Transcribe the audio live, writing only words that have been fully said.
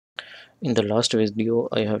In the last video,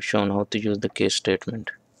 I have shown how to use the case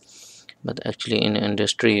statement, but actually in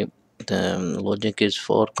industry, the logic is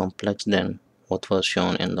far complex than what was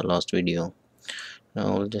shown in the last video.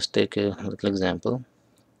 Now we'll just take a little example.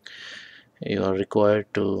 You are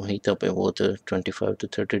required to heat up a water 25 to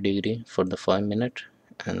 30 degree for the 5 minutes,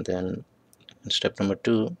 and then step number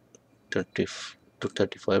 2, 30 to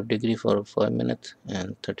 35 degree for 5 minutes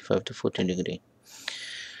and 35 to 40 degree.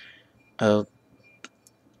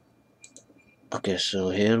 Okay,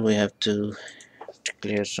 so here we have to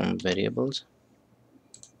declare some variables.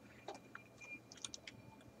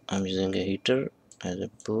 I'm using a heater as a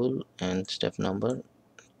bool and step number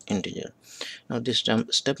integer. Now this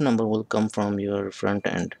step number will come from your front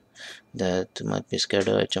end, that might be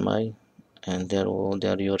SCADA, HMI, and there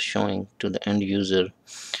you are showing to the end user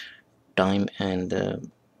time and the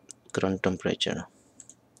current temperature.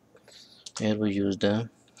 Here we use the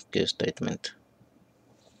case statement.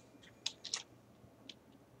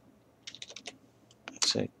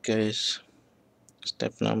 Say case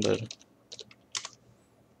step number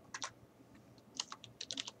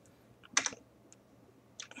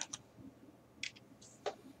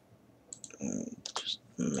just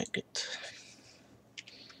make it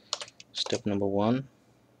step number 1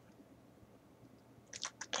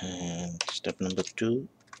 and step number 2,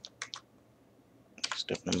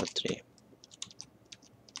 step number 3.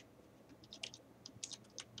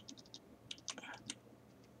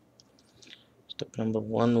 Step number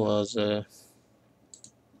 1 was here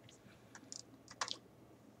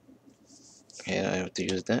I have to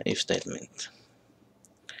use the if statement,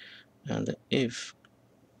 and the if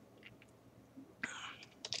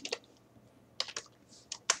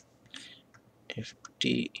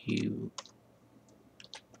TU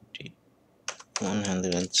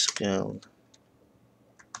 100 scale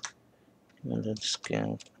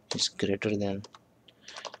is greater than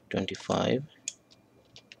 25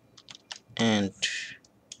 and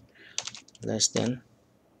less than.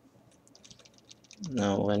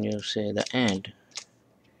 Now when you say the and,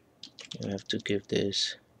 you have to give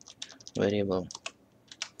this variable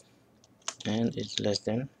and it's less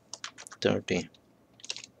than 30.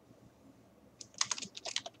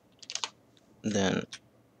 Then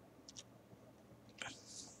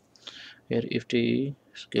here if the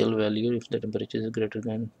scale value, if the temperature is greater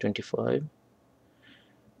than 25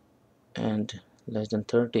 and less than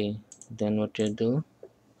 30, then what you do,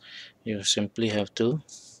 you simply have to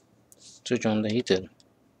switch on the heater.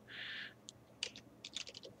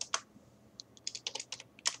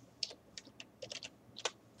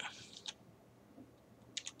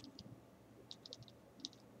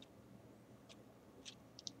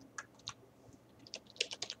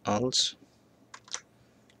 Else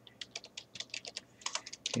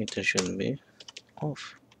heater should be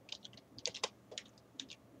off.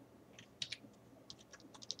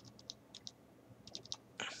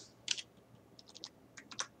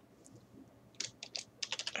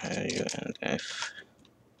 U and F.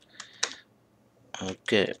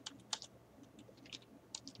 Okay.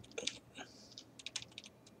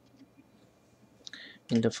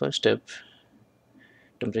 In the first step,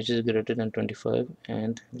 temperature is greater than 25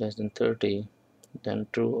 and less than 30, then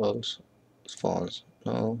true or false.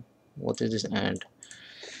 Now what is this and?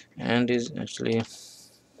 And is actually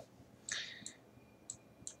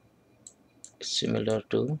similar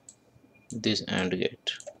to this AND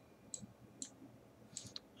gate,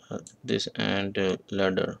 this AND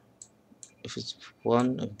ladder. If it's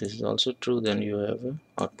 1, if this is also true, then you have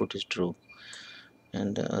output is true,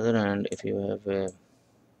 and the other hand, if you have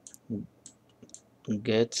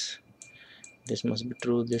gates, this must be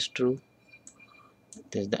true, this true,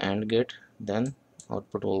 this is the AND gate, then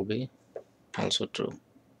output will be also true.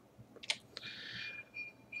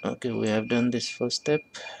 Okay, we have done this first step.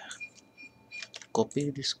 Copy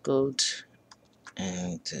this code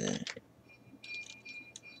and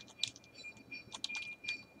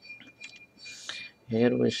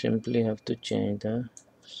here we simply have to change the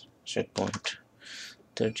set point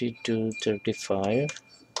 30 to 35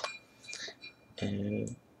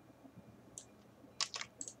 and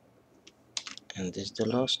this is the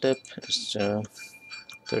last step, is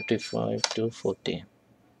 35 to 40.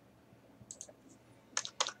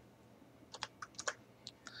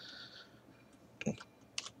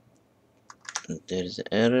 There is an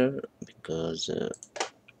error because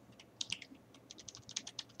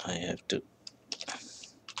I have to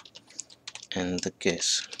end the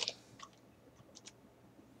case.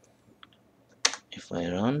 If I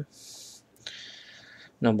run,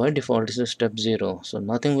 now by default is a step 0, so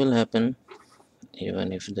nothing will happen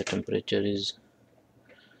even if the temperature is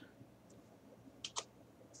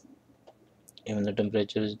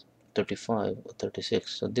 35 or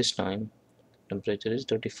 36. So this time temperature is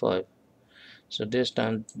 35. So this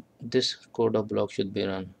time this code of block should be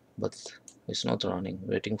run, but it's not running,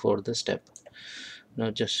 waiting for the step.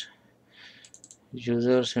 Now just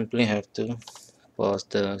user simply have to pass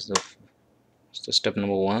the step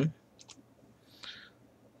number 1.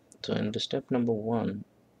 So in the step number 1,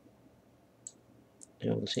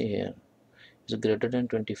 you will see here is greater than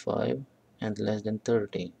 25 and less than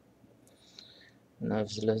 30. Now if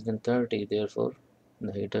it's less than 30, therefore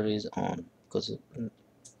the heater is on because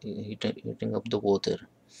heating up the water.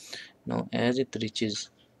 Now as it reaches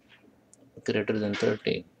greater than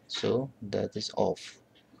 30, so that is off.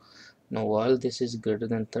 Now while this is greater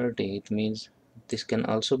than 30, it means this can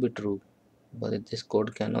also be true, but this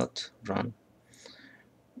code cannot run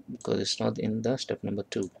because it's not in the step number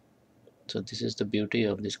 2. So this is the beauty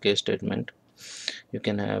of this case statement. You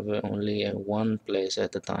can have only one place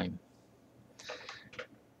at a time.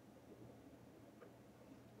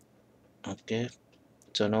 Okay,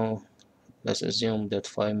 so now let's assume that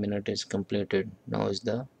 5 minutes is completed. Now is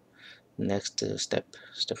the next step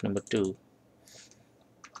number 2.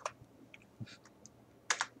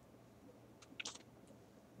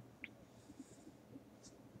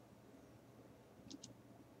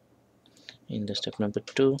 In the step number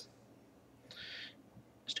 2,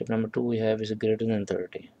 we have is greater than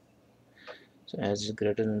 30. So as is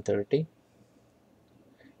greater than 30,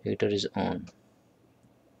 heater is on,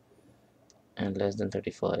 and less than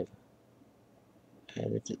 35.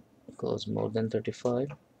 As it goes more than 35,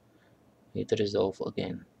 heater is off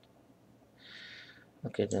again.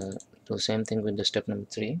 Okay, the same thing with the step number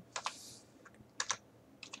 3.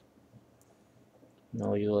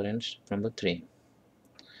 Now you are in step number 3.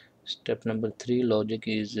 Step number 3 logic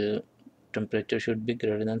is temperature should be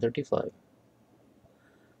greater than 35.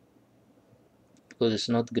 Because it's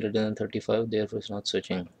not greater than 35, therefore it's not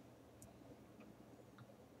switching.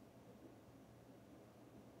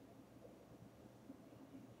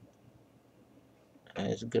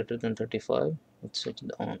 As greater than 35, it's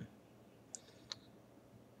switched on,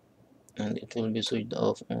 and it will be switched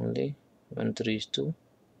off only when it reaches to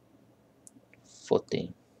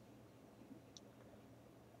 40.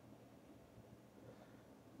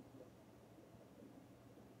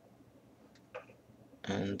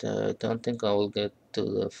 And I don't think I will get to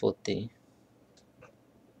the 40,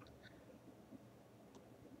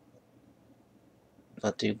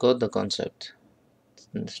 but you got the concept.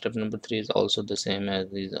 And step number 3 is also the same as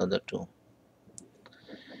these other two.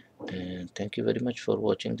 And thank you very much for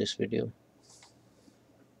watching this video.